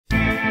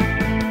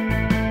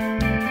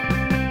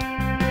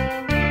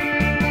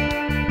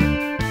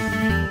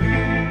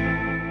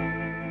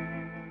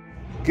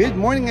Good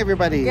morning,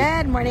 everybody.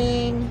 Good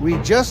morning. We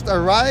just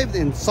arrived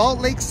in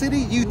Salt Lake City,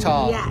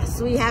 Utah. Yes,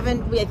 we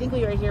haven't. I think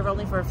we were here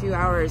only for a few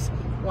hours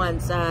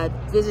once,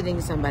 visiting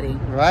somebody.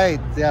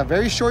 Right. Yeah,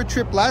 very short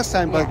trip last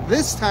time, but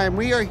this time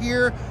we are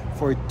here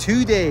for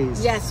 2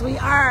 days. Yes, we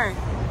are,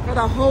 for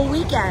the whole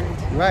weekend.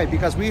 Right,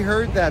 because we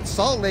heard that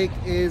Salt Lake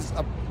is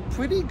a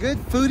pretty good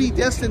foodie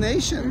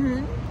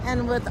destination.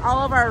 And with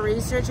all of our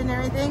research and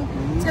everything,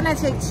 it's going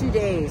to take 2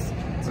 days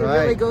to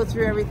really go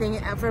through everything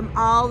from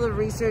all the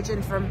research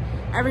and from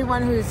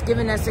everyone who's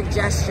given us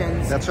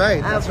suggestions. That's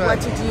right. Of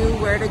what to do,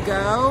 where to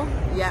go.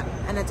 Yeah,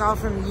 and it's all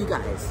from you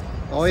guys.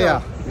 Oh,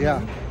 so,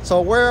 yeah. So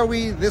where are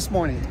we this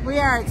morning? We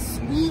are at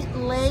Sweet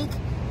Lake,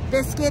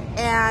 Biscuit,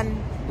 and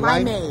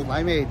Limeade.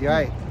 Limeade,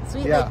 right.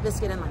 Sweet Lake,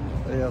 Biscuit, and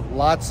Limeade.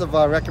 Lots of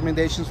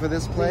recommendations for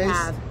this place. We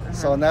have.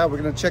 So now we're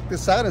going to check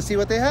this out and see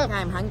what they have.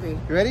 I'm hungry.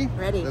 You ready?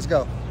 Ready. Let's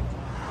go.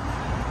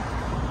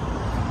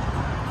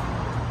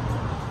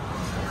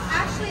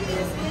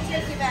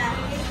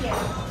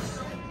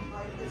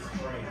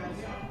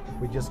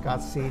 We just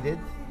got seated.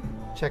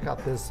 Check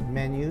out this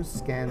menu,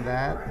 scan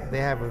that. They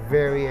have a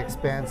very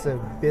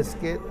expansive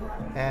biscuit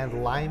and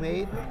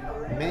limeade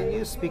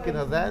menu. Speaking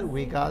of that,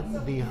 we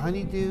got the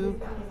honeydew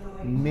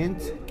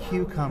mint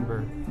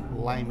cucumber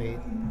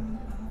limeade.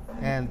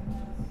 And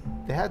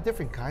they had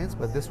different kinds,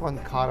 but this one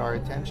caught our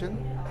attention.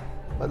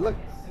 But look,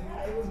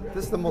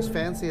 this is the most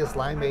fanciest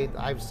limeade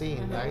I've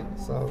seen, right?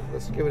 So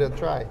let's give it a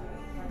try.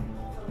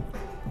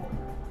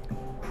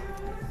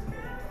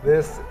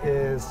 This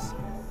is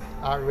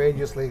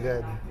outrageously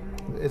good.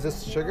 Is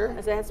this sugar?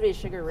 It has to be a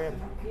sugar rim.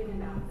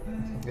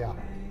 Yeah,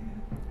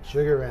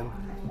 sugar rim.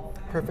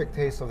 Perfect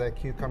taste of that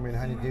cucumber and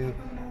honeydew.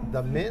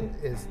 The mint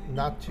is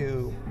not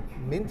too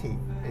minty.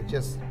 It's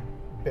just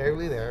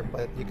barely there,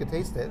 but you can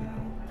taste it.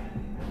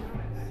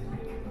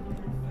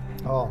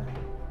 Oh,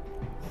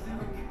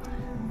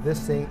 this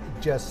thing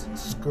just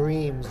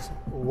screams,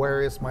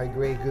 where is my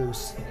gray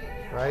goose,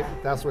 right?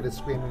 That's what it's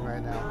screaming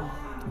right now.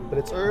 But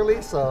it's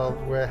early, so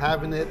we're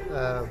having it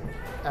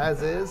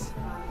as is.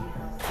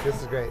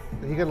 This is great.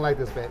 You're gonna like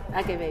this, babe.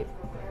 Okay, babe.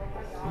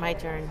 My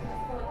turn.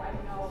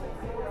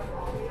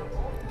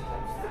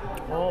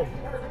 Oh.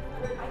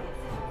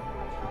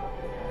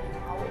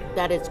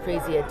 That is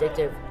crazy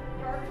addictive.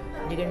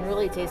 You can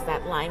really taste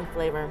that lime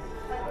flavor.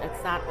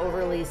 It's not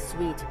overly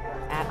sweet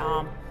at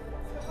all.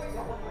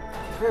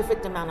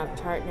 Perfect amount of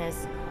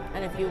tartness.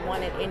 And if you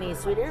want it any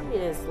sweeter, you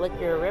just lick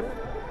your rim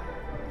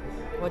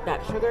with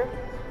that sugar.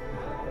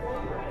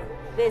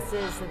 This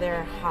is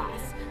their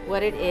Haas.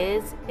 What it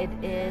is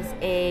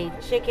a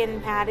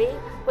chicken patty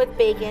with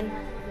bacon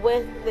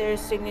with their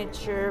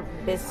signature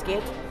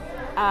biscuit.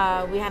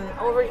 We had an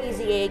over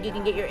easy egg. You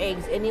can get your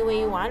eggs any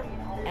way you want,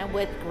 and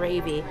with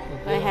gravy.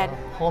 Go ahead.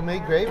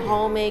 Homemade gravy?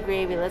 Homemade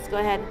gravy. Let's go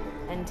ahead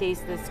and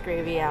taste this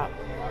gravy out.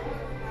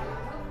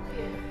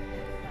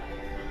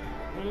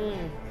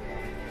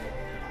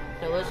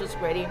 Delicious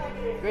gravy.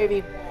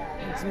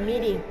 It's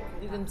meaty.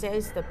 You can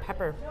taste the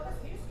pepper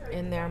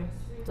in there.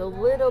 It's a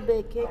little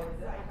bit kick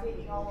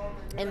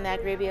in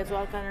that gravy as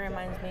well. Kind of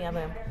reminds me of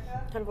a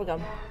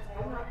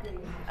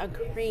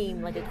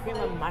cream, like a cream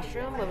of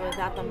mushroom, but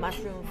without the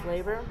mushroom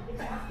flavor.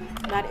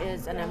 That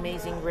is an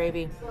amazing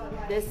gravy.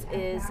 This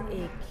is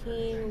a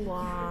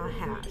quinoa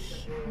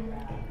hash.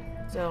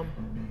 So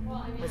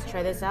let's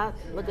try this out.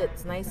 Look,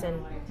 it's nice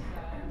and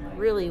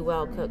really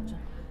well cooked.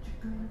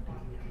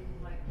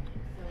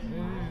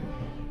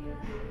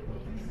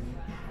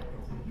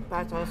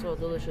 That's also a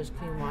delicious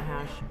quinoa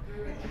hash.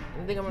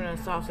 I think I'm going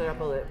to sauce it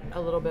up a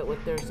little bit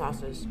with their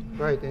sauces.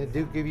 Right, and they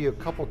do give you a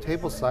couple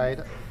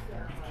tableside.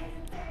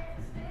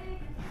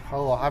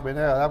 Oh,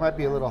 habanero, that might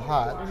be a little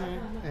hot.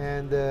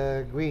 And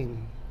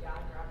green.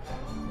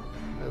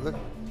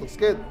 Looks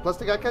good. Plus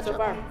they got ketchup. So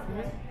far.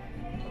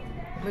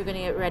 We're going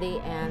to get ready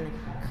and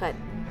cut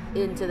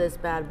into this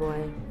bad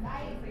boy.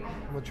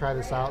 We'll try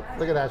this out.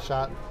 Look at that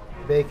shot.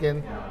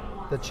 Bacon,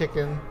 the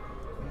chicken,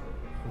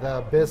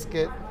 the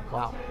biscuit.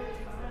 Wow.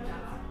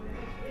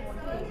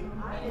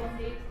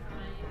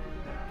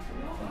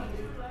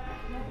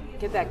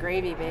 Get that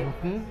gravy, babe.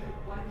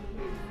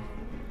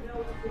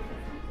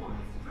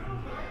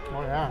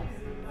 Oh, yeah.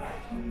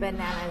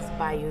 Bananas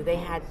Bayou. They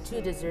had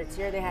 2 desserts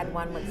here. They had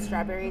one with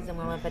strawberries and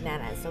one with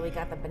bananas. So we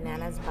got the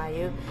Bananas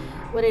Bayou.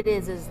 What it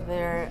is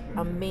they're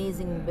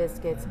amazing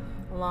biscuits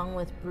along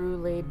with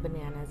brulee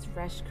bananas,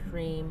 fresh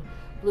cream,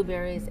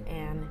 blueberries,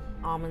 and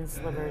almond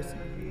slivers.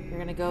 We're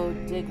going to go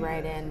dig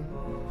right in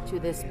to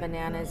this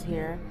bananas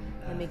here.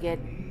 Let me get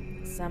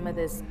some of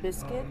this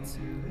biscuit.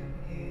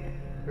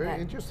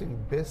 Very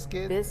interesting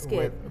biscuit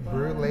with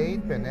brulee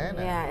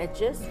banana. Yeah, it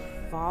just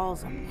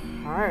falls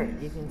apart.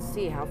 You can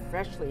see how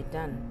freshly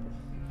done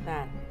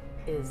that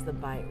is, the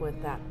bite with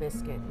that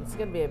biscuit. It's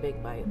going to be a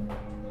big bite.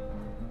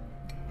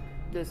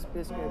 This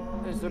biscuit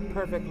is the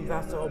perfect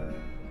vessel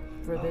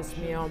for this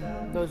meal.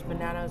 Those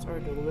bananas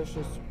are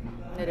delicious.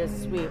 It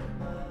is sweet.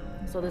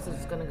 So this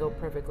is going to go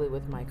perfectly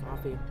with my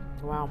coffee.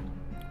 Wow.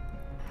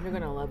 You're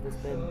going to love this,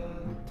 babe.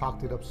 You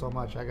talked it up so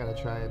much. I got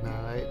to try it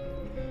now, right?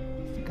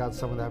 Got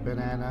some of that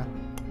banana,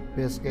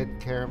 biscuit,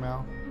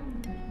 caramel.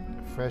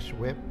 fresh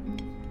whip.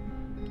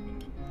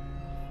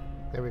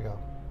 There we go.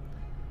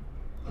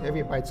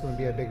 Every bite's going to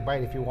be a big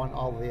bite if you want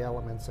all the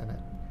elements in it.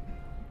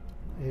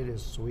 It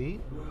is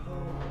sweet,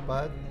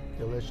 but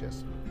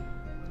delicious.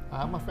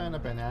 I'm a fan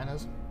of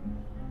bananas,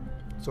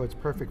 so it's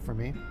perfect for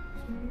me.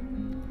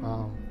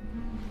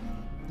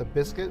 The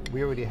biscuit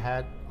we already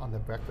had on the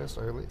breakfast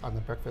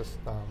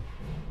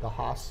the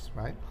Haas,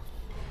 right?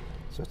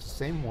 So it's the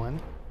same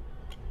one.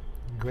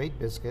 Great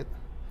biscuit,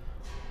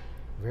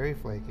 very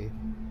flaky.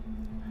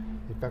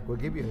 In fact, we'll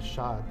give you a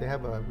shot. They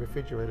have a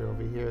refrigerator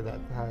over here that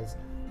has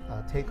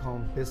a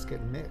take-home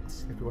biscuit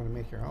mix if you want to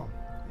make your own.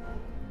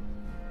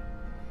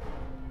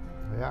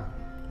 Yeah.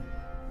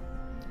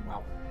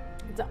 Wow.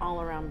 It's an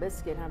all-around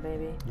biscuit, huh,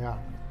 baby? Yeah.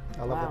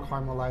 I love the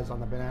caramelized on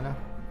the banana.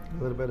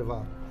 A little bit of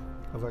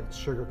like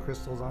sugar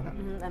crystals on it.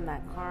 And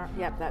that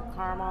that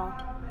caramel,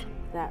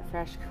 that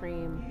fresh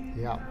cream.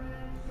 Yeah.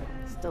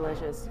 It's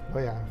delicious. Oh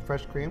yeah,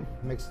 fresh cream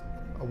makes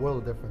a world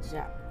of difference.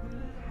 Yeah.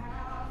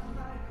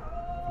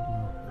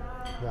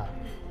 Yeah.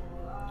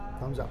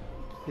 Thumbs up.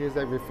 Here's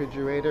that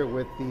refrigerator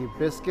with the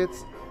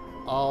biscuits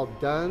all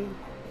done.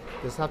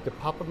 Just have to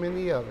pop them in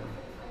the oven.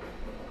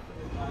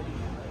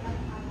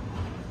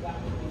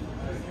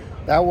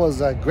 That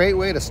was a great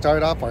way to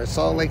start off our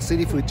Salt Lake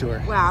City food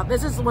tour. Wow,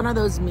 this is one of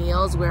those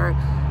meals where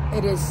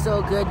it is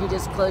so good you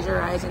just close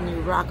your eyes and you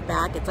rock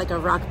back. It's like a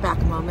rock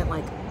back moment,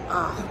 like,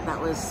 oh, that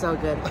was so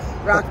good.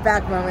 Rock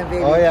back moment,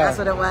 baby. Oh, yeah. That's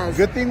what it was.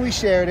 Good thing we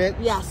shared it.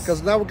 Yes.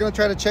 Because now we're going to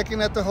try to check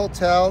in at the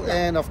hotel. Yeah.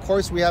 And, of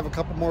course, we have a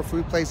couple more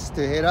food places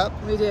to hit up.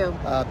 We do.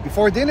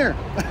 Before dinner.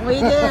 We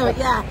do,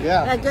 yeah.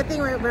 Yeah. A good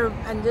thing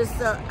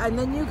and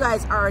then you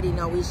guys already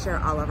know we share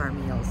all of our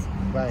meals.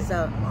 Right.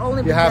 So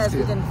only because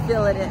we can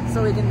fill it in,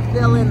 so we can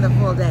fill in the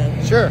full day.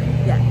 Sure.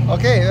 Yeah.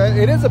 Okay,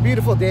 it is a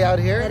beautiful day out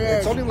here. It is.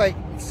 It's only like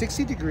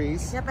 60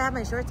 degrees. Yep, I have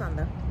my shorts on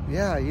though.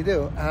 Yeah, you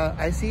do.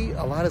 I see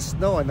a lot of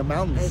snow in the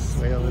mountains. It's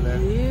way over there.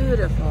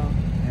 Beautiful.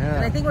 Yeah.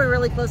 And I think we're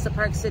really close to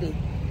Park City,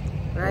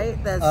 right?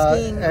 The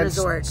skiing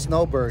resort.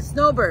 Snowbird.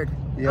 Snowbird.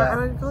 Yeah.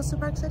 Are we close to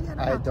Park City?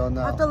 I don't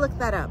know. I have to look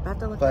that up.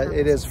 But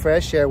it is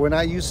fresh air. We're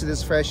not used to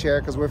this fresh air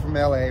because we're from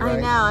LA, right? I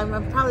know.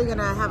 I'm probably going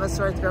to have a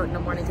sore throat in the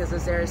morning because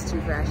this air is too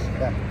fresh.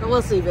 Yeah. But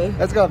we'll see, babe.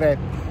 Let's go, babe.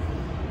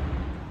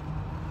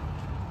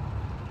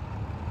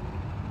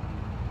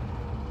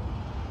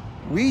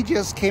 We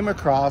just came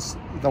across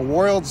the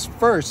world's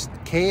first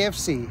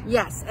KFC.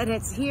 Yes, and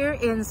it's here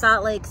in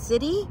Salt Lake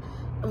City.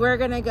 We're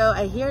going to go,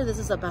 I hear this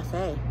is a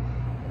buffet.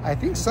 I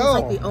think so.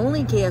 It's like the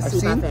only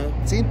KFC buffet.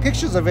 I've seen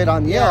pictures of it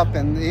on Yelp,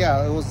 and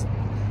yeah, it was.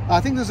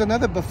 I think there's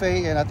another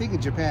buffet, and I think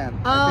in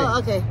Japan. Oh,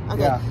 okay.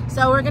 Yeah.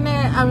 So we're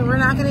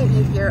not gonna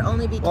eat here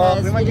only because.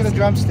 Well, we might get a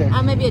drumstick.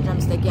 Maybe a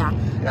drumstick, yeah.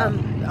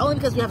 Only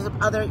because we have some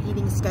other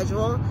eating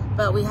schedule,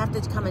 but we have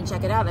to come and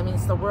check it out. I mean,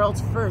 it's the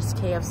world's first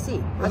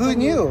KFC. Who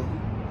knew?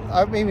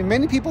 I mean,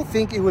 many people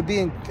think it would be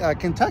in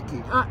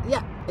Kentucky.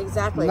 Yeah,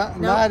 exactly.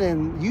 Not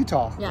in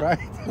Utah, right?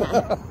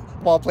 Yeah.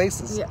 Of all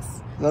places. Yes.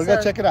 So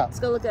go check it out. Let's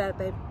go look at it,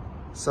 babe.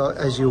 So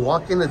as you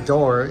walk in the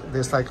door,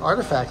 there's like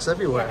artifacts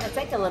everywhere. Yeah, it's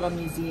like a little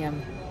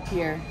museum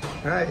here.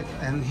 Right,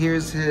 and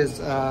here's his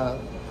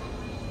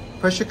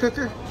pressure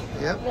cooker.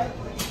 Yep.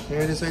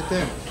 There it is right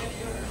there.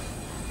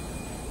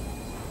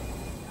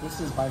 This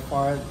is by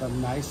far the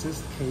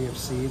nicest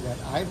KFC that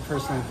I've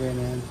personally been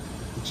in.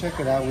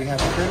 Check it out. We have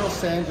Colonel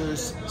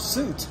Sanders'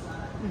 suit.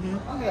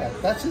 Look at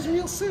that. That's his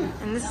real suit.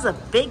 And this is a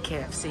big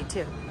KFC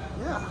too.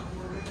 Yeah.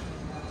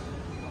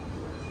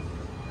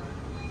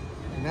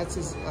 And that's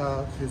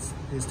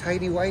his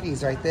tidy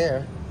whities right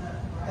there.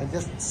 And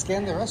just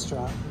scan the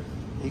restaurant.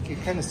 You can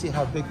kind of see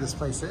how big this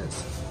place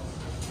is.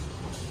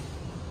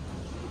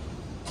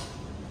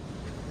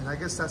 And I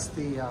guess that's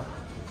the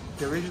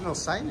original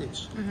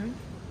signage.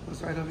 It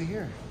was right over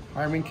here.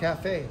 Harmon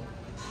Cafe.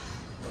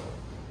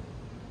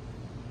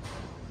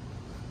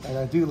 And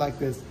I do like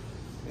this,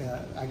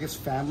 I guess,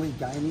 family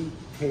dining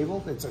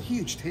table. It's a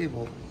huge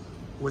table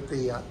with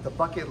the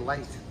bucket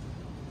light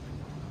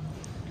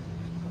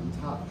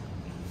on top.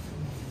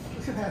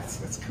 Look at that,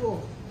 that's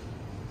cool.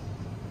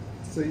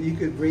 So you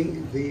could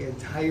bring the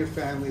entire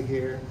family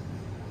here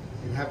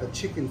and have a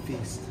chicken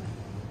feast.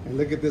 And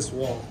look at this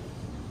wall,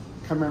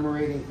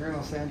 commemorating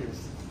Colonel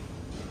Sanders.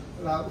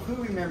 Now,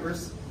 who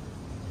remembers,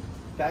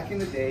 back in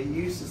the day,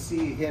 you used to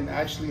see him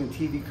actually in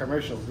TV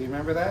commercials. Do you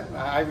remember that?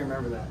 I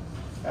remember that.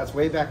 That's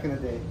way back in the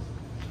day.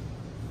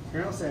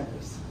 Colonel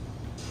Sanders.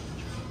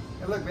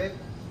 Hey, look, babe.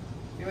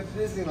 You went to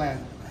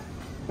Disneyland.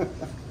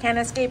 Can't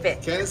escape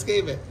it. Can't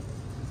escape it.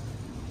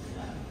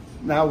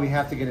 Now we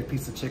have to get a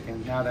piece of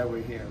chicken. Now that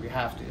we're here, we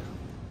have to.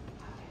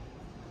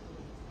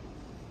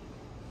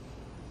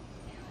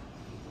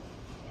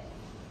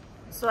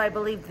 So I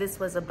believe this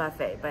was a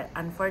buffet, but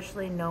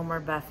unfortunately no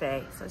more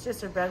buffet. So it's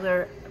just a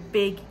regular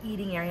big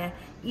eating area.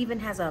 Even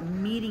has a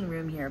meeting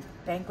room here,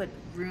 banquet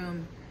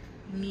room,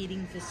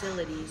 meeting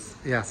facilities.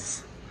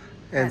 Yes.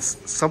 And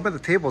some of the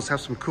tables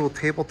have some cool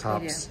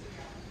tabletops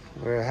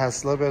where it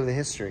has a little bit of the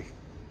history.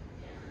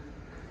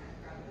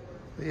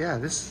 But yeah,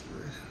 this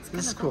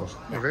is cool.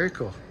 Yeah. Very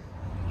cool.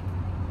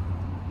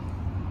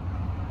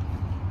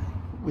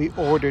 We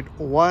ordered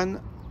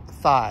one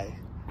thigh.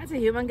 That's a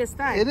humongous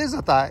thigh. It is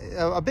a thigh,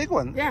 a big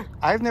one. Yeah.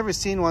 I've never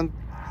seen one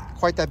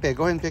quite that big.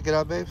 Go ahead and pick it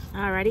up, babe.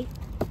 Alrighty.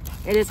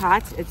 It is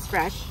hot. It's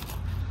fresh.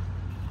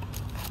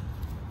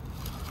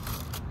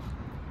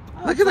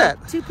 Oh, Look at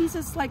that. 2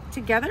 pieces like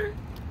together.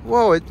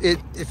 Whoa!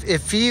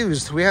 It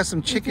fused. We have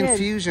some chicken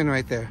fusion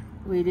right there.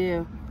 We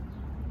do.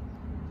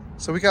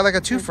 So we got like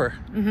a twofer.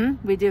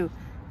 Mm-hmm. We do.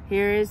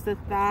 Here is the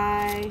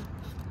thigh.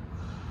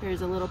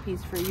 Here's a little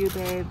piece for you,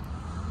 babe.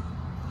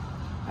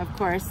 Of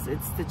course,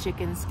 it's the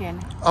chicken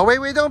skin. Oh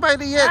wait! Don't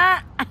bite it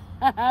yet.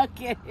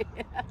 Okay.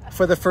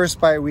 For the first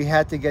bite, we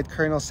had to get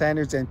Colonel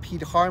Sanders and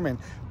Pete Harmon,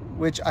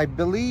 which I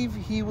believe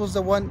he was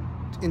the one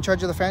in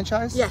charge of the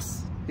franchise.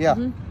 Yes. Yeah.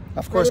 Mm-hmm.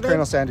 Of course, Ready,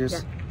 Colonel babe? Sanders.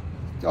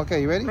 Yeah.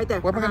 Okay, you ready? Right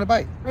there. Where am I gonna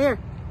bite? Right here.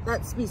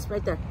 That piece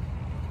right there.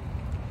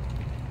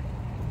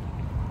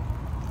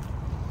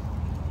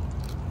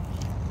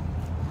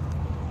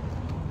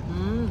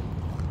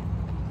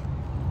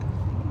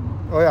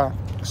 Oh yeah,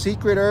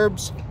 secret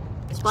herbs,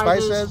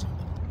 spices.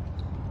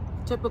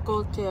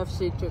 Typical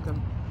KFC chicken.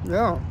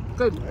 Yeah,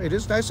 Good. it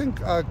is nice and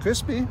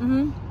crispy.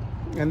 Mm-hmm.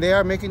 And they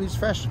are making these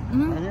fresh.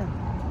 Mm-hmm. Right here.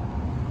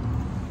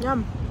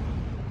 Yum.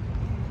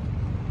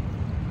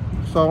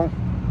 So,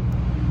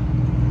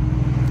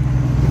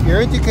 if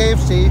you're into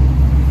KFC,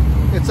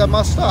 it's a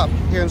must stop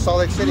here in Salt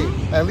Lake City.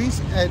 At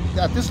least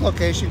at this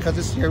location, because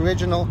it's the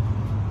original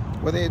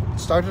where they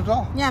started it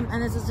all. Yeah,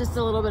 and this is just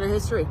a little bit of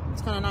history.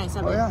 It's kind of nice.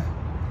 Oh yeah.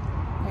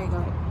 There you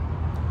go.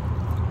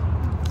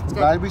 I'm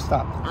glad we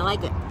stopped. I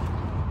like it.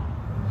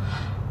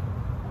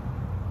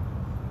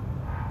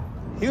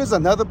 Here's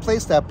another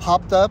place that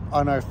popped up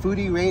on our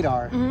foodie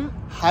radar.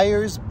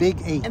 Hires Big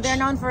H. And they're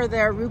known for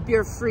their root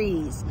beer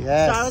freeze.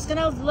 Yes. So I was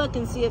gonna look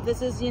and see if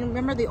this is,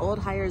 remember the old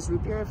Hires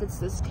root beer? If it's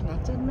this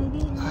connected,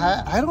 maybe.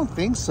 I don't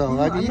think so.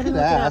 I'm You gonna could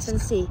look ask. it up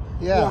and see.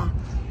 Yeah.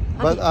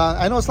 But Okay.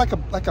 I know it's like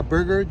a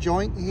burger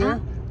joint here.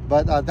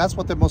 But that's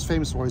what they're most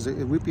famous for, is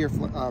root beer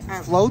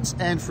floats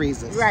and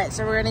freezes. Right.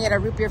 So we're gonna get a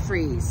root beer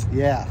freeze.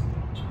 Yeah.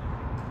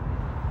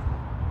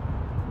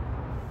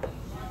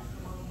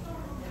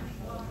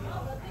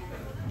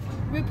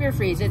 Root beer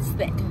freeze. It's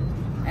thick,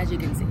 as you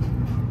can see.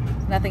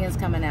 Nothing is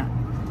coming out.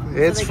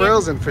 It's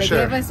frozen for sure.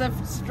 They gave us a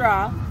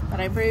straw,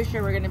 but I'm pretty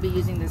sure we're going to be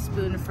using the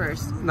spoon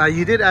first. Now,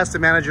 you did ask the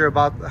manager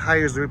about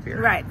Hires root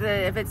beer. Right.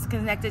 If it's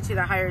connected to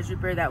the Hires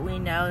root beer that we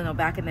know,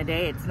 back in the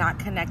day, it's not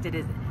connected.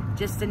 It's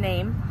just a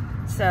name.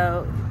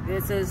 So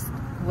this is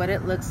what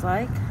it looks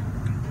like.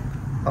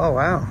 Oh,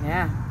 wow.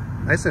 Yeah.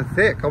 Nice and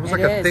thick. Almost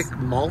like a thick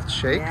malt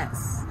shake.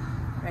 Yes.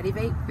 Ready,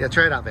 babe? Yeah,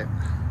 try it out, babe.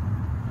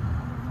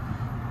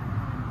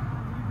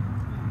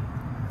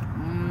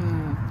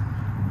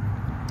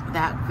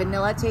 That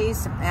vanilla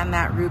taste and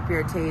that root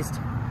beer taste.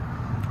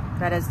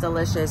 That is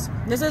delicious.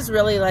 This is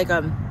really like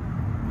a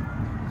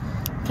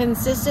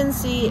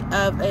consistency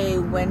of a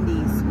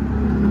Wendy's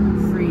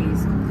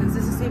freeze.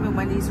 Consistency of a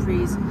Wendy's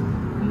freeze.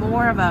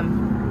 More of a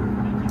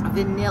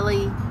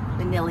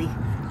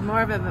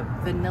more of a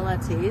vanilla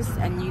taste,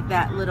 and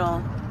that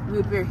little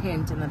root beer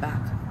hint in the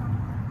back.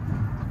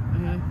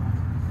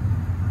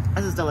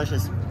 This is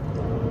delicious.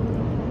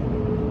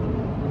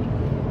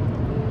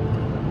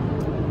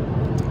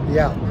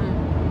 Yeah.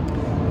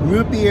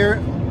 Root beer,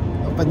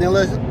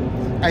 vanilla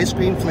ice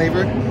cream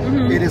flavor.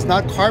 It is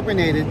not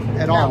carbonated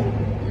at all.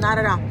 Not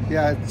at all.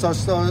 Yeah, so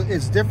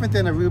it's different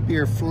than a root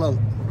beer float.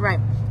 Right.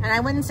 And I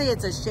wouldn't say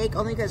it's a shake,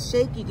 only because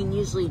shake you can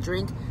usually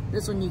drink.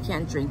 This one you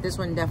can't drink. This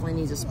one definitely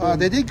needs a spoon.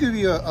 They did give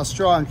you a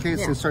straw in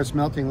case it starts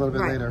melting a little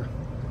bit later.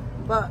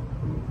 But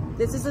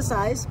this is the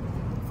size,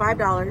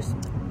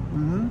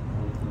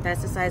 $5.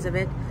 That's the size of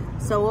it.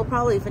 So we'll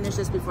probably finish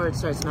this before it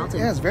starts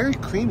melting. Yeah, it's very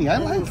creamy. I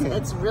like it.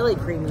 It's really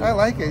creamy. I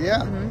like it,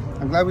 yeah.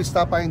 I'm glad we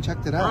stopped by and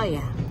checked it out. Oh,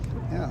 yeah.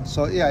 Yeah,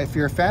 so yeah, if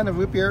you're a fan of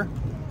root beer,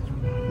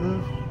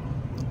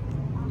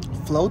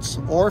 floats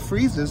or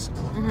freezes,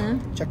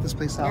 check this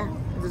place out.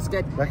 Yeah, this is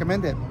good.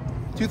 Recommend it.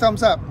 2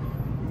 thumbs up.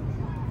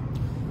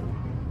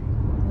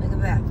 Look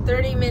at that.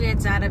 30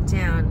 minutes out of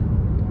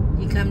town,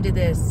 you come to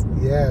this.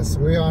 Yes,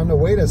 we're on the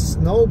way to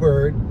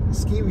Snowbird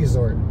Ski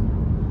Resort.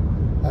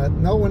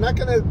 No, we're not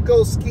going to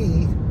go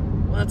ski.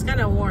 Well, it's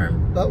kind of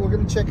warm. But we're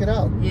going to check it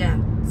out.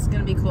 Yeah, it's going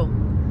to be cool.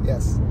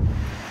 Yes.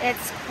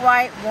 It's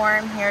quite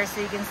warm here,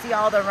 so you can see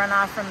all the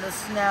runoff from the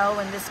snow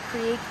in this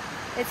creek.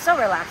 It's so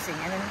relaxing.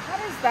 And then how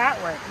does that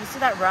work? You see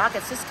that rock?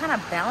 It's just kind of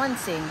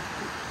balancing.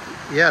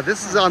 Yeah,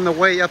 this is on the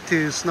way up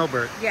to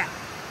Snowbird. Yeah.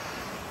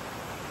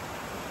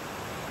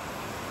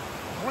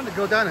 I wanted to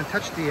go down and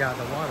touch the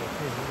water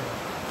too.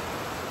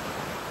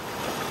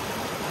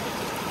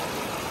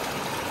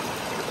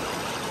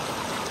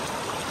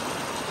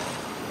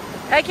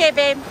 Okay,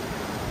 babe.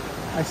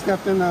 I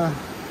stepped in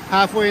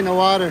halfway in the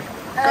water.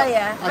 Oh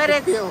yeah,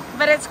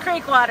 but it's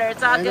creek water.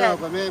 It's all I good. know,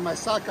 but man, my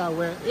sock got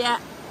wet. Yeah,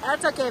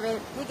 that's okay, babe.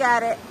 You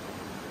got it.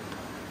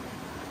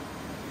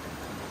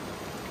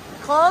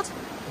 Cold?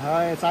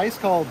 It's ice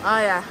cold. Oh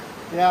yeah.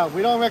 Yeah,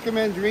 we don't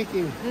recommend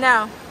drinking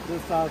No.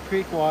 this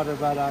creek water,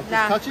 but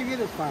just touching it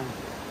is fine.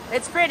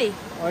 It's pretty.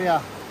 Oh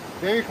yeah,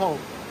 very cold.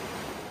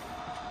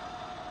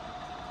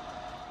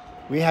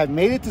 We have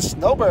made it to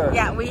Snowbird.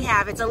 Yeah, we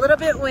have. It's a little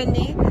bit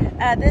windy.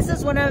 This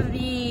is one of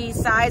the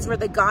sides where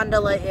the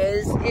gondola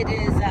is. It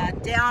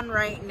is down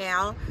right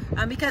now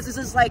because this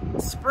is like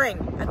spring.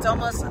 It's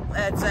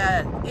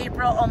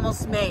April,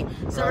 almost May.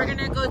 So we're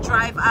gonna go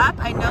drive up.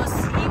 I know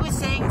he was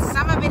saying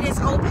some of it is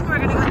open. We're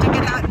gonna go check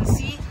it out and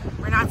see.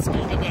 We're not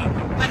skiing today,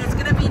 but it's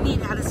gonna be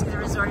neat how to see the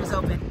resort is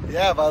open.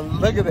 Yeah, but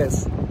look at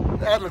this.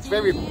 That looks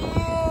very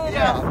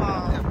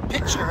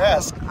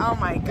picturesque. Oh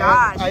my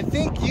gosh. And I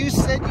think you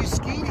said you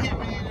skied here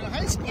when you were in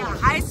high school. Yeah,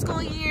 high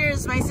school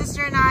years. My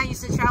sister and I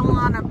used to travel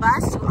on a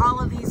bus to all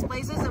of these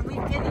places, and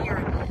we've been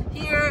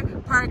here,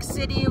 Park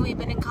City. We've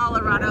been in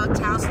Colorado,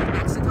 Taos, New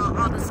Mexico,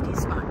 all the ski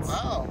spots.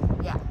 Wow.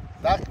 Yeah.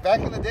 Back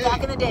in the day.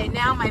 Back in the day.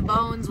 Now my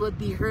bones would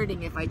be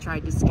hurting if I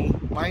tried to ski.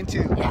 Mine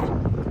too. Yeah.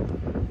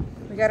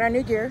 We got our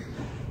new gear.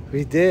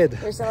 We did.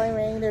 They're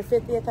celebrating their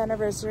 50th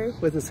anniversary.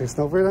 With the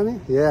Snowbird on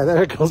it? Yeah,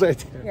 there it goes right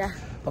there. Yeah.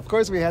 Of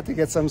course we had to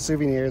get some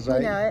souvenirs,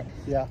 right? You know it.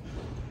 Yeah.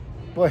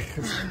 Boy.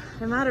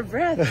 I'm out of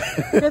breath.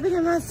 Good thing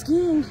I'm not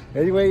skiing.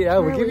 Anyway, yeah,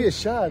 we'll give you a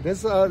shot.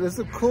 This is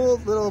a cool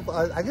little,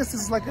 I guess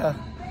this is like a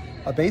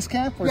base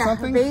camp or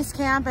something? Yeah, a base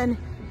camp, and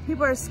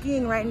people are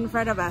skiing right in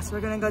front of us.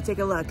 We're going to go take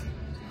a look.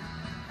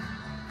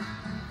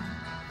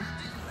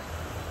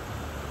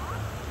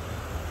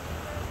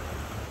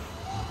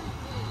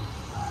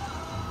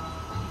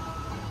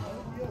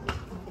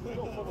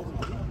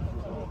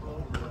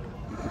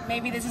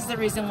 Maybe this is the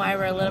reason why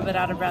we're a little bit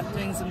out of breath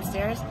doing some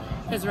stairs,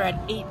 because we're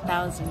at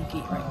 8,000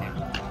 feet right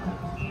now.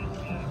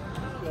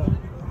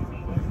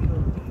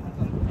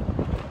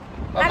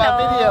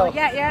 Hello.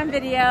 Yeah, you're on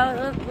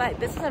video. Like,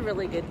 this is a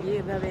really good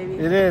view, though, baby.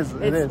 It is.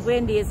 It's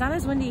windy. It's not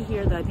as windy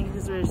here, though. I think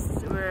because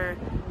we're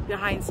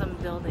behind some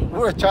buildings.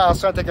 I'll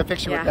try to take a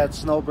picture with that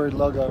Snowbird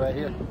logo right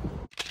here.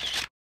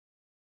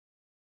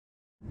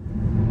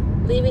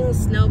 Leaving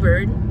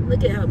Snowbird.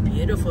 Look at how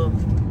beautiful.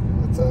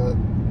 It's a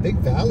big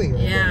valley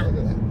right there. Look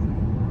at that.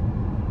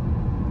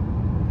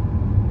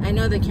 I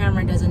know the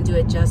camera doesn't do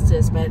it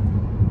justice, but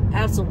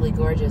absolutely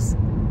gorgeous.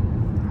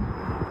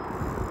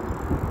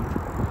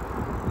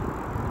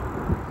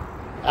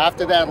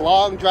 After that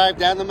long drive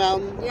down the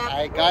mountain, yep.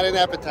 I got an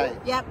appetite.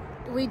 Yep,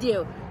 we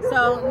do.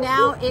 So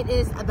now it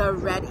is the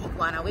red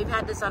iguana. We've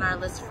had this on our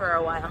list for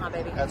a while, huh,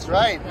 baby? That's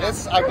right. Yeah.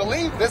 I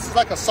believe this is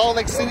like a Salt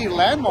Lake City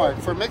landmark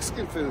for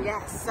Mexican food.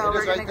 Yes, so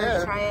we're going to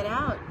go try it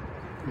out.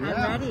 Yeah.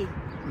 I'm ready.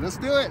 Let's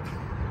do it.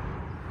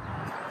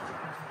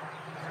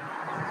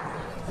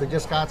 We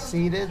just got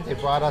seated. They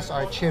brought us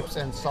our chips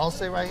and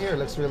salsa right here. It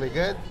looks really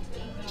good.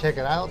 Check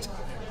it out.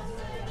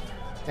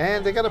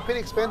 And they got a pretty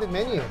expanded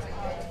menu,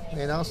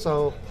 you know,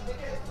 so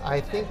I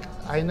think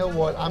I know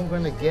what I'm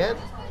going to get.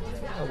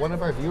 One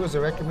of our viewers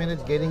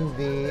recommended getting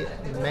the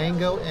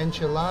mango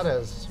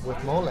enchiladas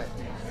with mole.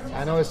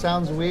 I know it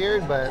sounds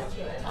weird, but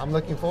I'm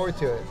looking forward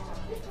to it.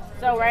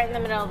 So right in the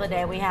middle of the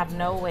day, we have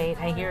no wait.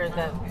 I hear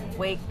the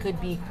wait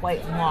could be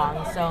quite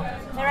long. So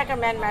they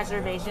recommend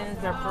reservations,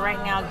 but for right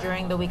now,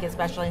 during the week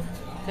especially,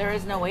 there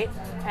is no wait.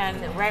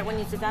 And right when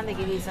you sit down, they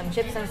give you some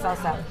chips and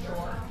salsa.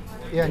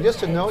 Yeah, and just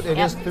to note, it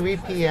is 3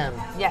 p.m.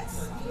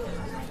 Yes.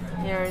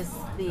 Here's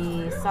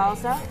the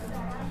salsa.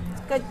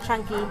 It's good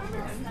chunky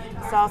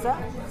salsa.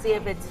 See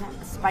if it's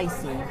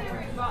spicy.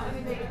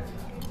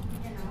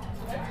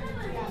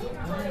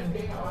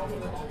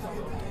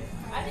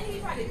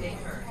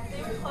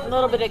 A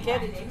little bit of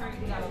kick.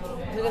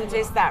 You're going to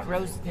taste that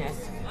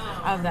roastness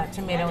of that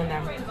tomato in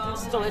there.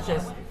 It's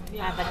delicious.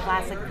 Have the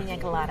classic pina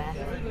colada.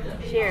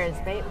 Cheers,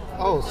 babe.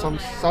 Oh, some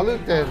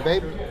salute then,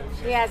 babe.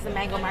 She has the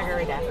mango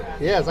margarita.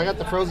 Yes, I got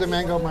the frozen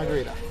mango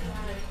margarita.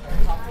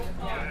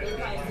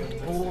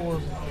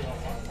 Ooh,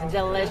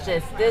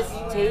 delicious. This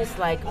tastes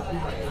like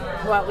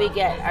what we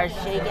get, our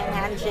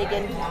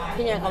hand-shaken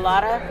pina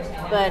colada,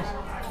 but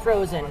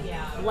frozen,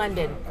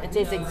 blended. It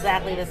tastes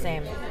exactly the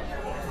same.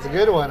 It's a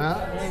good one,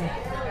 huh?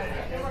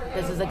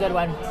 This is a good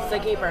one. It's a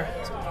keeper.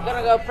 It's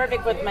gonna go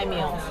perfect with my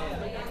meals.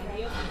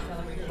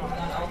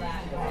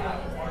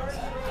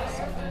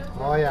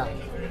 Oh yeah,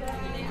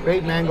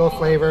 great mango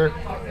flavor.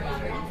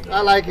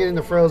 I like it in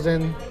the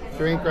frozen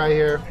drink right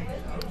here.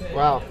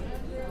 Wow.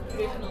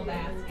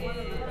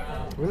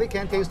 Really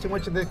can't taste too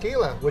much of the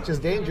tequila, which is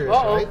dangerous,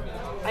 right?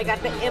 I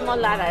got the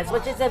imoladas,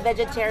 which is a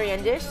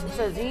vegetarian dish.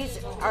 So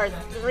these are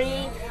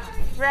 3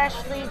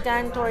 freshly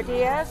done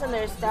tortillas, and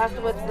they're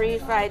stuffed with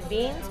refried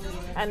beans,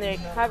 and they're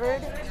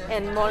covered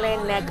in mole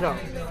negro.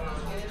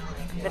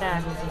 I'm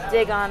gonna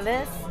dig on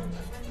this.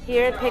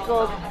 Here,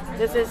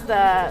 this is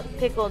the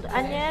pickled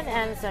onion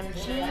and some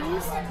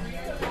cheese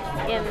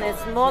in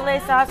this mole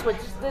sauce,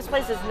 which this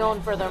place is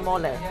known for their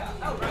mole.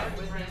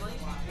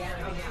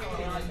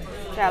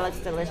 That looks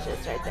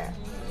delicious right there.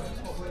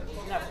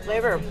 That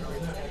flavor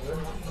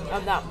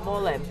of that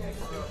mole is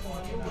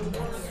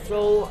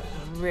so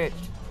rich.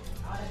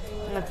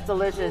 It's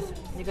delicious.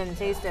 You can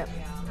taste it.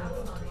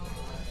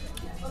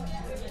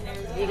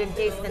 You can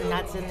taste the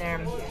nuts in there.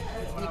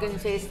 You can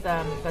taste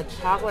the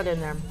chocolate in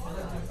there.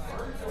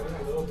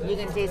 You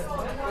can taste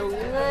a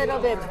little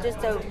bit, just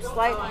a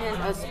slight hint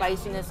of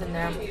spiciness in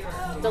there.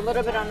 It's a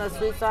little bit on the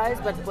sweet side,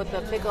 but with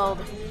the pickled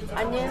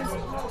onions,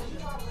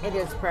 it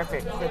is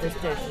perfect for this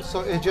dish.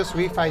 So it's just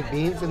refried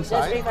beans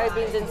inside? Just refried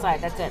beans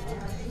inside, that's it.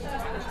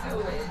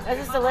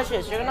 This is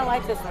delicious. You're gonna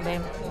like this one,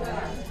 babe.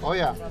 Oh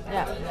yeah.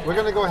 Yeah. We're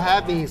gonna go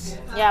have these.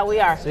 Yeah, we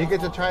are. So you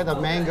get to try the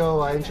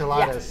mango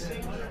enchiladas. Yeah.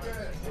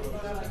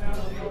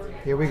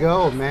 Here we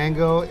go,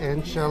 mango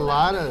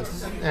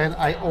enchiladas. And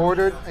I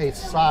ordered a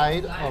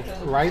side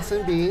of rice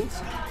and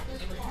beans.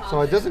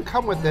 So it doesn't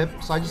come with it,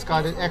 so I just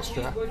got it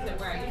extra.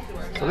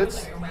 So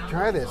let's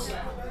try this.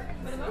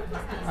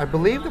 I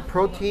believe the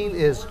protein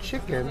is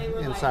chicken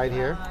inside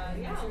here.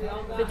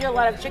 They do a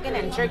lot of chicken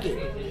and turkey.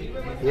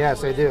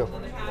 Yes, I do.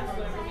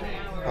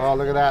 Oh,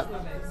 look at that.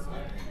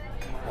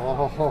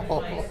 Oh,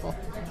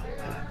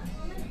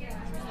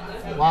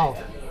 wow.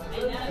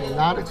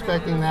 Not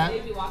expecting that.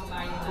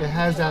 It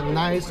has that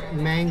nice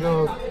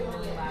mango,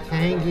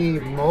 tangy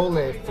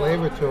mole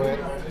flavor to it.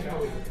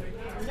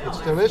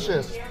 It's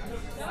delicious.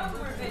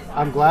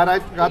 I'm glad I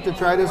got to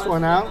try this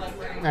one out.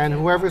 And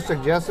whoever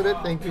suggested it,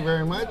 thank you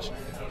very much.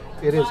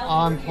 It is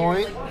on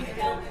point.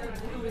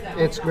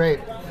 It's great.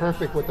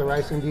 Perfect with the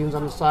rice and beans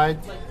on the side.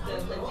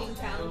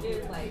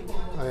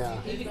 Oh yeah.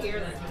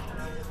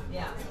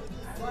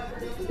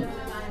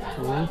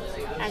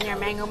 Mm-hmm. And your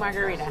mango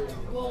margarita.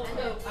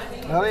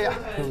 Oh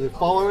yeah. We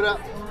follow it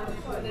up.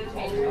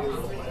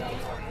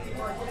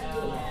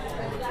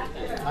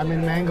 I'm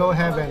in mango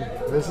heaven.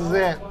 This is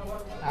it.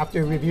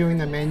 After reviewing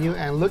the menu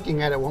and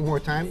looking at it one more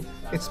time,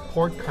 it's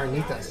pork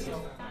carnitas.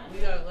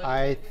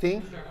 I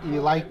think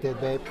you liked it,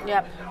 babe.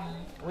 Yep.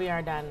 We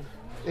are done.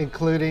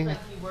 Including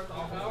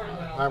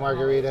our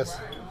margaritas.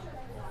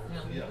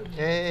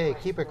 Hey,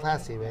 keep it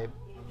classy, babe.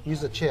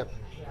 Use a chip.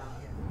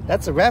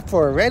 That's a wrap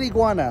for Red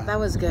Iguana. That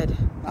was good.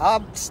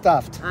 I'm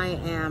stuffed. I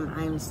am.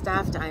 I'm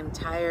stuffed. I'm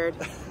tired.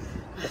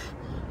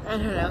 I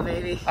don't know,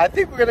 baby. I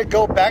think we're going to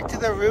go back to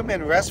the room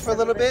and rest for a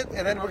little bit,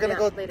 and then we're going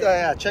to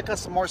go check out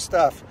some more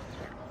stuff.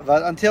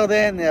 But until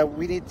then,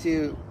 we need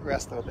to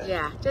rest a little bit.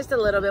 Yeah, just a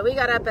little bit. We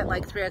got up at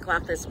like 3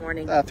 o'clock this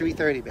morning.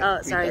 3:30, babe.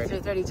 Oh, sorry,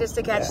 3:30, just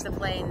to catch the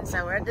plane.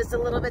 So we're just a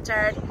little bit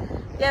tired.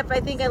 Yep, I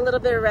think a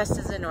little bit of rest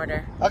is in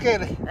order.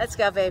 Okay. Let's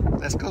go, babe.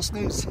 Let's go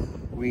snooze.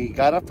 We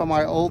got up from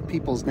our old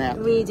people's nap.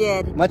 We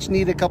did. Much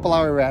needed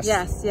couple-hour rest.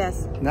 Yes,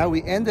 yes. Now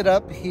we ended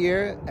up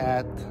here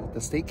at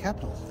the state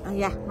capitol.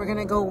 Yeah, we're going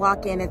to go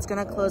walk in. It's going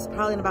to close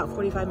probably in about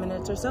 45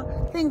 minutes or so.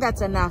 I think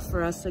that's enough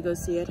for us to go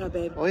see it, huh,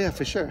 babe? Oh, yeah,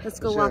 for sure. Let's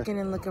go walk in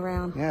and look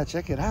around. Yeah,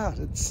 check it out.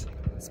 It's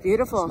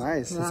beautiful. It's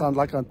nice. Yeah. It's on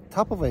like on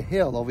top of a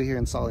hill over here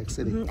in Salt Lake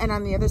City. Mm-hmm. And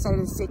on the other side of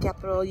the state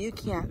capitol, you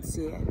can't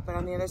see it, but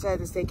on the other side of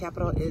the state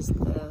capitol is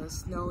the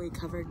snowy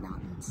covered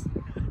mountains.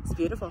 It's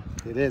beautiful.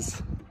 It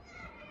is.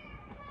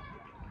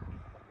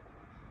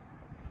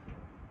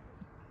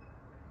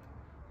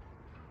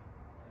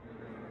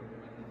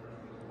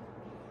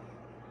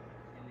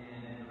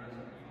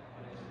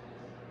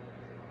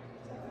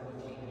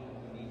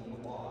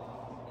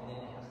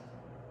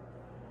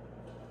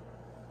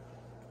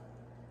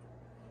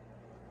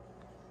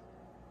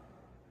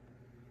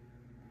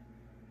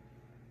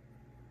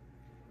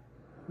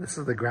 This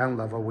is the ground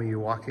level when you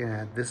walk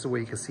in. This is where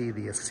you can see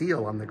the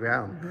seal on the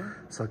ground. Mm-hmm.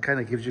 So it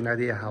kind of gives you an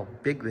idea how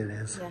big it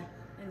is. Yeah,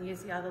 and you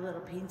see all the little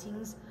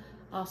paintings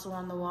also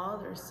on the wall.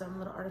 There's some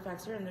little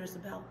artifacts here, and there's the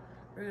bell.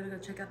 We're gonna go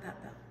check out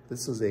that bell.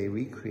 This is a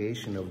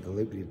recreation of the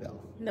Liberty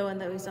Bell. The one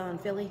that we saw in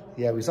Philly?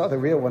 Yeah, we saw the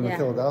real one in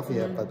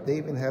Philadelphia, but they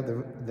even have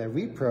the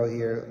repro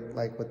here,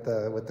 like with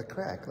the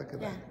crack. Look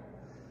at that. Yeah,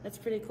 that's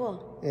pretty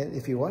cool. And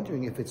if you're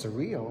wondering if it's a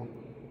real,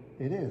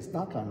 it is.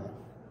 Knock on it.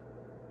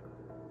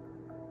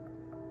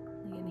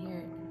 You can hear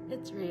it.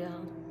 It's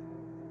real.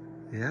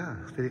 Yeah,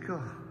 it's pretty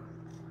cool.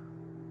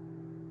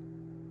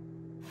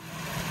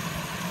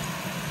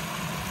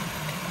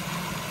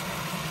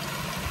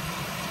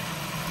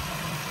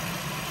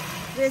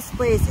 This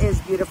place is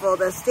beautiful.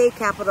 The state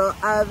capitol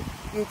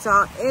of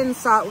Utah in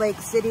Salt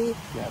Lake City.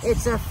 Yes.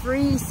 It's a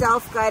free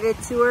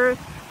self-guided tour.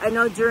 I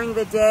know during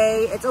the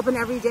day, it's open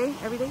every day,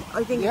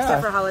 I think,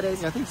 except for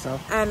holidays. Yeah, I think so.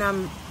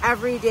 And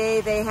every day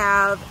they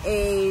have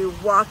a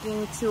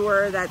walking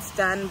tour that's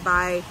done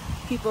by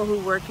people who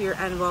work here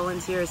and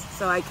volunteers.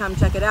 So I come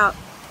check it out.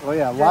 Oh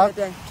yeah,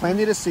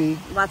 plenty to see.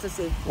 Lots to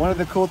see. One of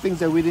the cool things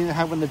that we didn't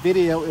have in the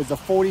video is a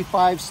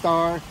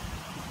 45-star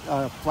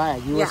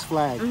flag, U.S.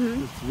 flag.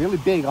 Mm-hmm. It's really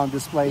big on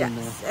display in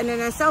there. And in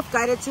a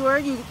self-guided tour,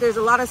 there's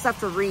a lot of stuff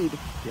to read.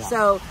 Yeah.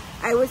 So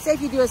I would say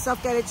if you do a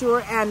self-guided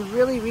tour and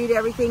really read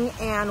everything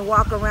and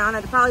walk around,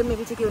 it'd probably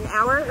maybe take you an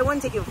hour. It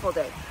wouldn't take you a full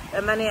day.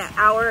 Maybe an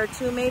hour or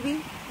two, maybe.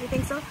 You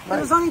think so? Right.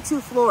 There's only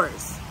 2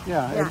 floors.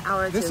 Yeah,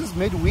 hour or this 2. Is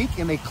midweek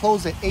and they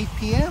close at 8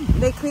 p.m.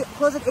 They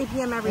close at 8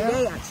 p.m. every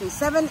day, actually.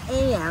 7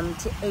 a.m.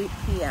 to 8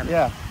 p.m.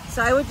 Yeah.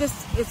 So I would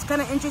it's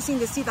kind of interesting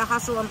to see the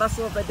hustle and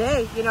bustle of the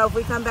day. You know, if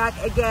we come back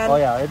again. Oh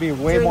yeah, it'd be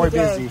way more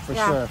busy for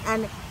sure.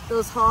 And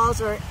those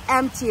halls are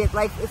empty. It's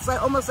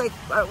like almost like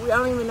we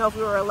don't even know if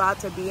we were allowed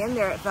to be in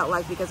there. It felt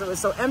like because it was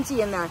so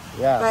empty in there.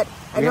 Yeah. But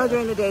I know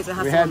during the days a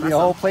hustle and bustle. We had the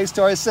whole place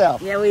to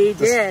ourselves. Yeah, we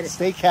did. The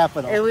state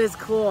capitol. It was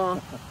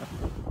cool.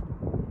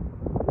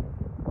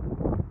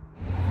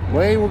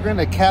 Way we're going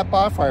to cap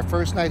off our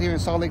first night here in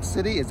Salt Lake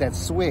City is at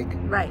Swig.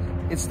 Right.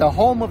 It's the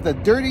home of the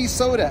dirty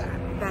soda.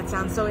 That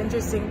sounds so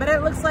interesting. But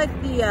it looks like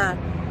the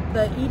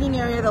eating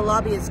area, the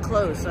lobby is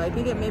closed. So I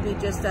think it may be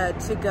just a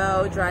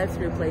to-go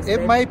drive-through place.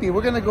 It might be.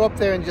 We're going to go up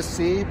there and just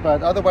see,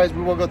 but otherwise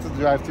we will go to the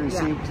drive-through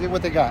and see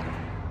what they got.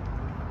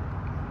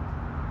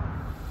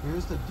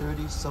 Here's the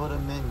dirty soda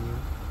menu.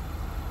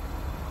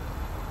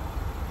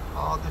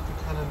 All different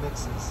kind of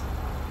mixes.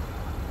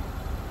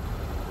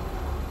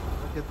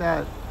 Look at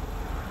that.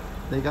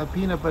 They got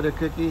peanut butter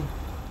cookie.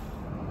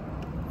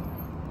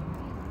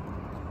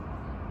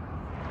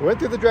 We went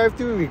through the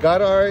drive-thru. We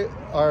got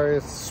our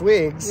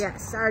Swigs.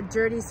 Yes, our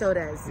dirty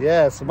sodas.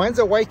 Yes, mine's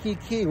a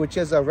Waikiki, which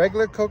is a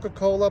regular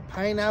Coca-Cola,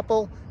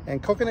 pineapple,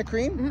 and coconut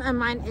cream. And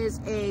mine is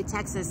a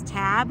Texas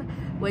Tab,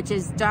 which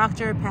is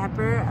Dr.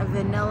 Pepper,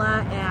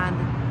 vanilla,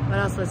 and what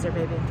else was there,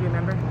 baby? Do you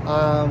remember?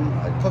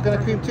 Coconut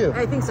cream too.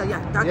 I think so.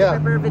 Yeah, Dr.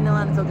 Pepper,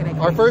 vanilla, and coconut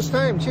cream. Our first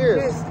time.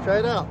 Cheers. Try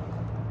it out.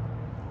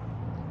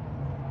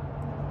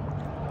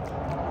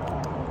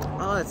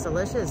 Oh, it's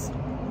delicious.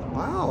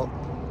 Wow.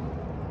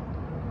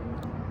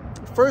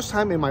 First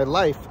time in my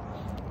life,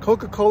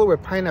 Coca-Cola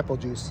with pineapple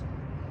juice.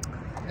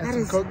 That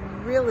is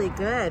really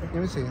good. Let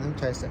me see. Let me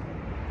try some.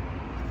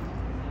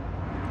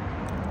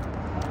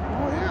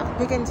 Oh,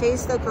 yeah. You can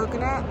taste the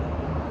coconut.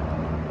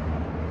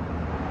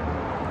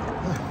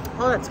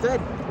 Oh, that's good.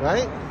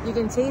 Right? You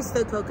can taste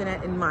the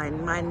coconut in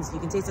mine. Mine's, you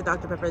can taste the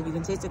Dr. Pepper, you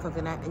can taste the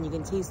coconut, and you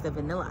can taste the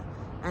vanilla.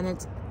 And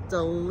it's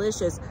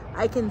delicious.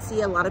 I can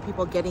see a lot of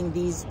people getting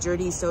these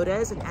dirty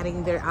sodas and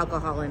adding their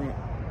alcohol in it.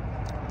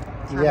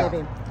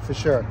 Yeah, for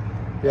sure.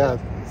 Yeah,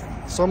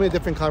 so many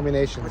different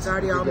combinations. It's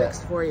already all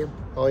mixed for you.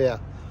 Oh, yeah.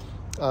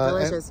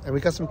 Delicious. And we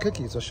got some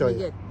cookies. I'll show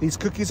you. These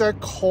cookies are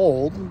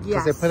cold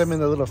because they put them in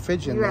the little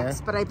fridge in there.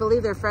 Yes, but I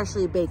believe they're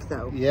freshly baked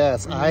though.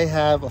 Yes, I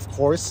have, of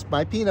course,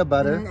 my peanut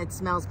butter. It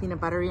smells peanut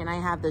buttery, and I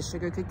have the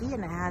sugar cookie,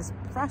 and it has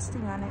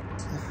frosting on it.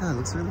 Yeah, it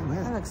looks really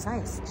good. That looks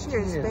nice.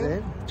 Cheers,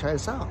 babe. Try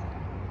this out.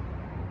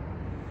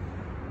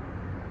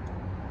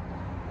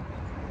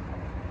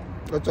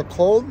 It's a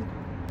cold,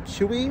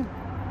 chewy,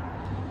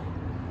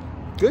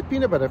 good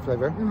peanut butter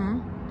flavor.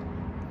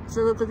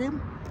 Sugar cookie.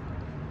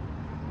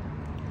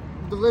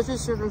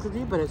 Delicious sugar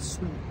cookie, but it's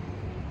sweet.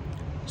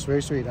 It's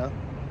very sweet, huh?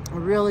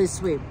 Really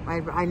sweet.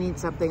 I need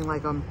something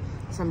like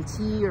some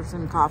tea or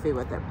some coffee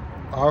with it.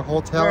 Our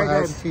hotel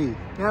has tea.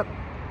 Yep.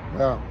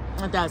 Yeah.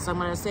 It does. So I'm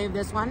going to save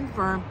this one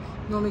for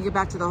when we get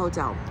back to the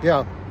hotel.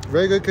 Yeah.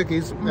 Very good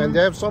cookies. And they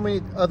have so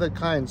many other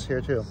kinds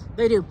here too.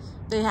 They do.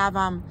 They have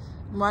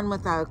one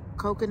with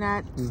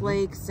coconut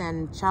flakes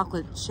and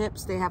chocolate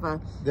chips. They have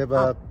a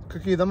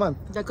cookie of the month.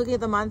 The cookie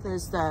of the month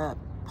is the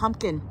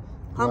pumpkin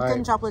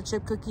chocolate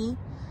chip cookie.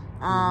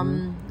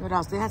 What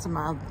else? They had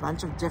a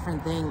bunch of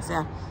different things.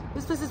 Yeah,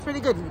 this place is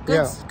pretty good.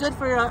 Good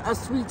for a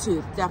sweet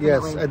tooth,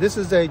 definitely. Yes, this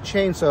is a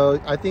chain,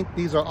 so I think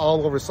these are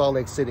all over Salt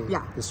Lake City.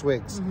 Yeah, the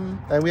Swigs.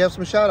 And we have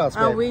some shout outs.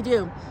 Oh, we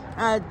do.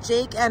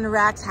 Jake and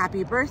Rax,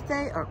 happy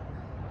birthday. Or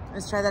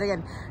let's try that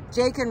again.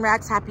 Jake and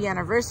Rax, happy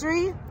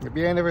anniversary.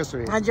 Happy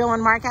anniversary. Joe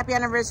and Mark, happy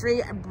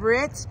anniversary.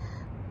 Britt,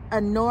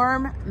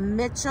 Norm,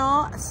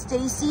 Mitchell,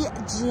 Stacy,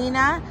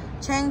 Gina,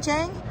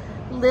 Chang,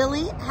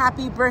 Lily,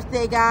 happy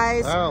birthday,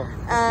 guys. Wow,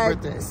 happy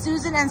birthday.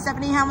 Susan and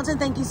Stephanie Hamilton,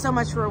 thank you so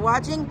much for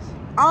watching.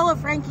 All of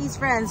Frankie's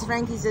friends,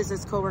 Frankie's is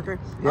his co-worker.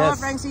 All of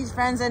Frankie's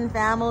friends and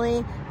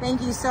family,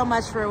 thank you so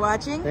much for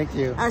watching. Thank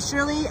you.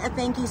 Shirley,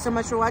 thank you so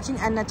much for watching.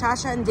 And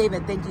Natasha and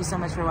David, thank you so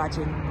much for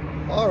watching.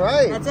 All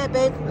right. That's it,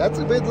 babe. That's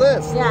a big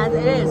list. Yeah,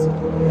 it is.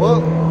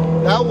 Well,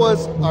 that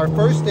was our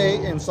first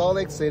day in Salt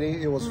Lake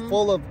City. It was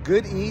full of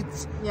good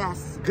eats.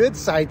 Yes. Good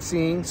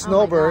sightseeing.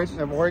 Snowbird.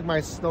 I'm wearing my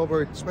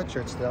Snowbird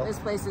sweatshirt still. This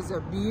place is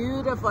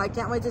beautiful. I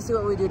can't wait to see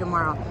what we do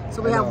tomorrow.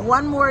 So we have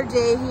one more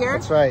day here.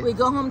 That's right. We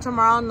go home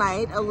tomorrow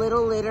night, a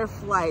little later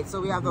flight.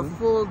 So we have a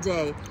full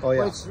day,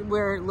 which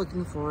we're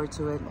looking forward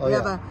to it. We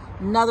have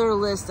another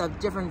list of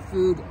different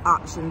food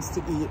options to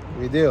eat.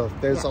 We do.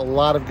 There's a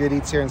lot of good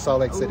eats here in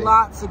Salt Lake City.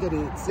 Lots of good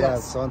eats.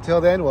 Yes. So until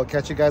then, we'll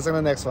catch you guys on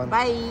the next one.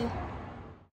 Bye.